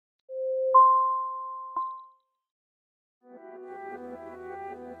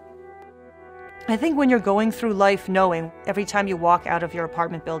I think when you're going through life knowing every time you walk out of your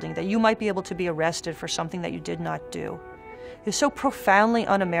apartment building that you might be able to be arrested for something that you did not do is so profoundly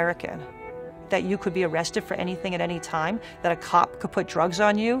un-American, that you could be arrested for anything at any time, that a cop could put drugs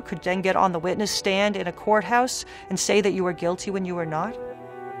on you, could then get on the witness stand in a courthouse and say that you were guilty when you were not.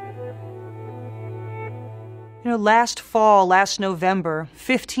 You know, last fall, last November,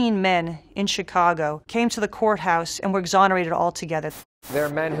 15 men in Chicago came to the courthouse and were exonerated altogether. They're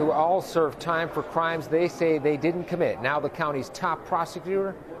men who all served time for crimes they say they didn't commit. Now the county's top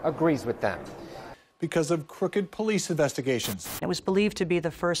prosecutor agrees with them. Because of crooked police investigations. It was believed to be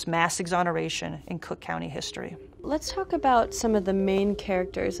the first mass exoneration in Cook County history. Let's talk about some of the main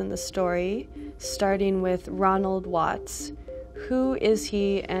characters in the story, starting with Ronald Watts. Who is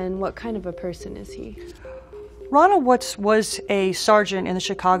he and what kind of a person is he? Ronald Watts was a sergeant in the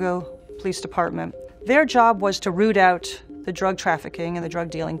Chicago Police Department. Their job was to root out the drug trafficking and the drug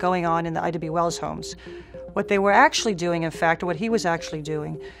dealing going on in the Ida B. Wells homes. What they were actually doing, in fact, or what he was actually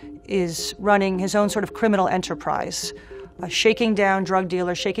doing, is running his own sort of criminal enterprise, shaking down drug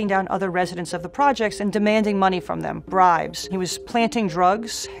dealers, shaking down other residents of the projects and demanding money from them, bribes. He was planting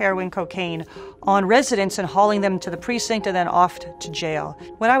drugs, heroin, cocaine, on residents and hauling them to the precinct and then off to jail.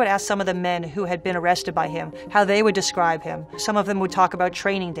 When I would ask some of the men who had been arrested by him how they would describe him, some of them would talk about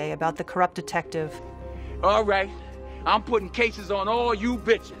training day, about the corrupt detective. All right, I'm putting cases on all you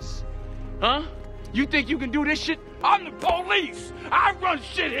bitches. Huh? You think you can do this shit? I'm the police. I run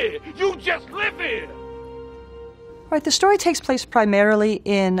shit here. You just live here. Right, the story takes place primarily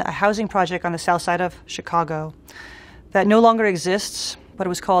in a housing project on the south side of Chicago that no longer exists, but it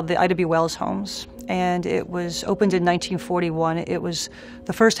was called the Ida B. Wells Homes. And it was opened in 1941. It was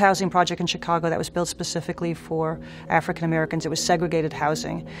the first housing project in Chicago that was built specifically for African Americans. It was segregated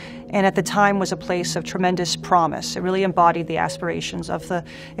housing. And at the time was a place of tremendous promise. It really embodied the aspirations of the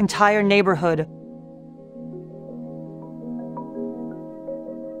entire neighborhood.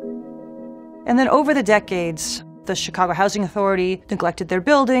 And then over the decades, the Chicago Housing Authority neglected their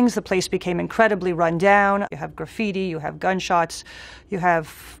buildings. The place became incredibly run down. You have graffiti, you have gunshots, you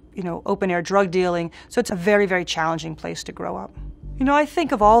have, open-air drug dealing. So it's a very, very challenging place to grow up. I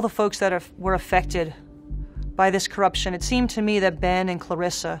think of all the folks that were affected by this corruption, it seemed to me that Ben and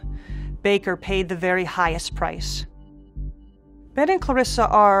Clarissa Baker paid the very highest price. Ben and Clarissa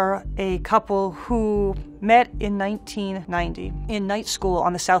are a couple who met in 1990 in night school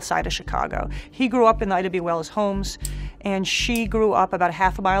on the south side of Chicago. He grew up in the Ida B. Wells homes, and she grew up about a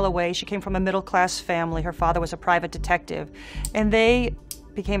half a mile away. She came from a middle-class family. Her father was a private detective. And they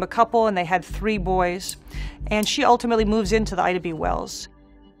became a couple, and they had 3 boys. And she ultimately moves into the Ida B. Wells.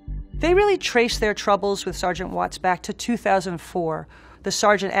 They really traced their troubles with Sergeant Watts back to 2004, the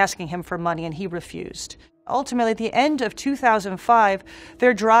sergeant asking him for money, and he refused. Ultimately, at the end of 2005,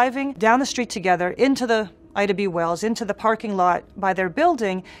 they're driving down the street together into the Ida B. Wells, into the parking lot by their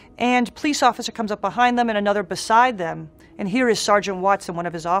building, and a police officer comes up behind them and another beside them. And here is Sergeant Watts and one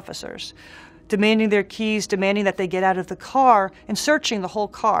of his officers, demanding their keys, demanding that they get out of the car, and searching the whole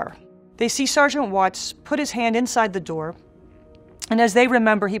car. They see Sergeant Watts put his hand inside the door, and as they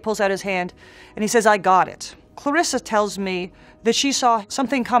remember, he pulls out his hand and he says, "I got it." Clarissa tells me that she saw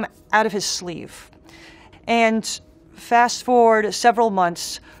something come out of his sleeve. And fast forward several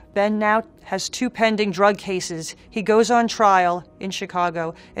months, Ben now has 2 pending drug cases. He goes on trial in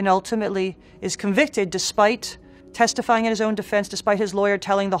Chicago and ultimately is convicted despite testifying in his own defense, despite his lawyer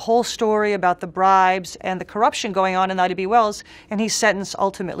telling the whole story about the bribes and the corruption going on in Ida B. Wells, and he's sentenced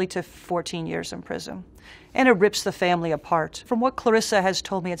ultimately to 14 years in prison. And it rips the family apart. From what Clarissa has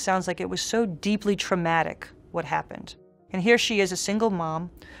told me, it sounds like it was so deeply traumatic what happened. And here she is, a single mom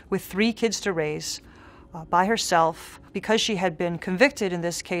with 3 kids to raise, by herself. Because she had been convicted in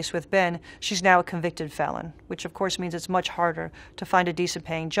this case with Ben, she's now a convicted felon, which of course means it's much harder to find a decent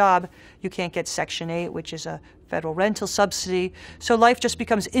paying job. You can't get Section 8, which is a federal rental subsidy, so life just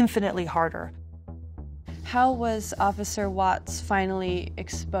becomes infinitely harder. How was Officer Watts finally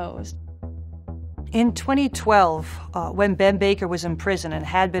exposed? In 2012, when Ben Baker was in prison and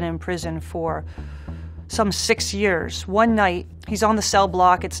had been in prison for some 6 years. One night, he's on the cell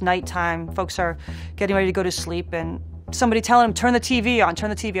block, it's nighttime, folks are getting ready to go to sleep, and somebody telling him, turn the TV on, turn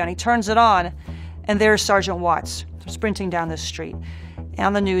the TV on. He turns it on, and there's Sergeant Watts sprinting down the street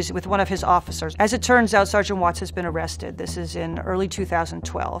on the news with one of his officers. As it turns out, Sergeant Watts has been arrested. This is in early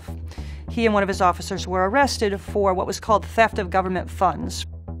 2012. He and one of his officers were arrested for what was called theft of government funds.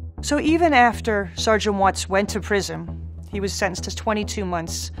 So even after Sergeant Watts went to prison, he was sentenced to 22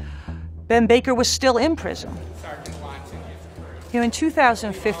 months, Ben Baker was still in prison. You know, in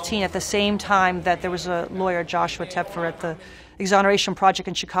 2015, at the same time that there was a lawyer, Joshua Tepfer, at the Exoneration Project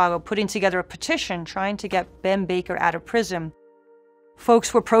in Chicago, putting together a petition trying to get Ben Baker out of prison,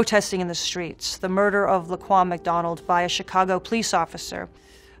 folks were protesting in the streets the murder of Laquan McDonald by a Chicago police officer.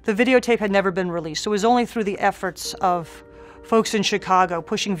 The videotape had never been released, so it was only through the efforts of folks in Chicago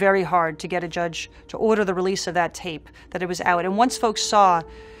pushing very hard to get a judge to order the release of that tape that it was out. And once folks saw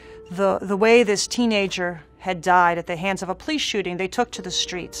the way this teenager had died at the hands of a police shooting, they took to the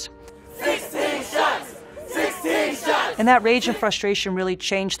streets. 16 shots! 16 shots! And that rage and frustration really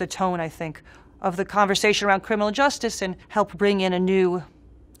changed the tone, I think, of the conversation around criminal justice and helped bring in a new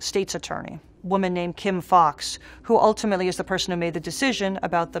state's attorney, a woman named Kim Foxx, who ultimately is the person who made the decision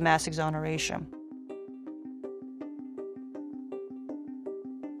about the mass exoneration.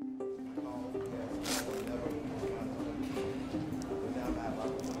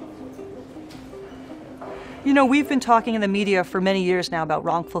 You know, we've been talking in the media for many years now about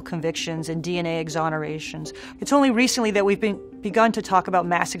wrongful convictions and DNA exonerations. It's only recently that we've begun to talk about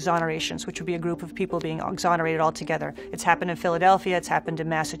mass exonerations, which would be a group of people being exonerated altogether. It's happened in Philadelphia, it's happened in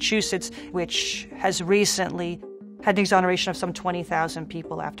Massachusetts, which has recently had an exoneration of some 20,000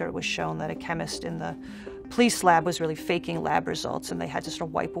 people after it was shown that a chemist in the police lab was really faking lab results, and they had to sort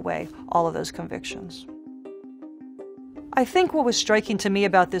of wipe away all of those convictions. I think what was striking to me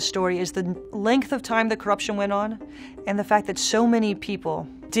about this story is the length of time the corruption went on and the fact that so many people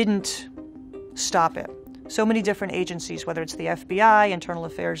didn't stop it. So many different agencies, whether it's the FBI, internal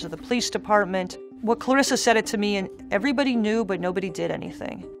affairs of the police department. What Clarissa said it to me, and everybody knew, but nobody did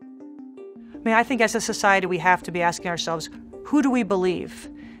anything. I mean, I think as a society we have to be asking ourselves, who do we believe?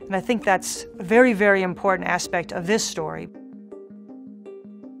 And I think that's a very, very important aspect of this story.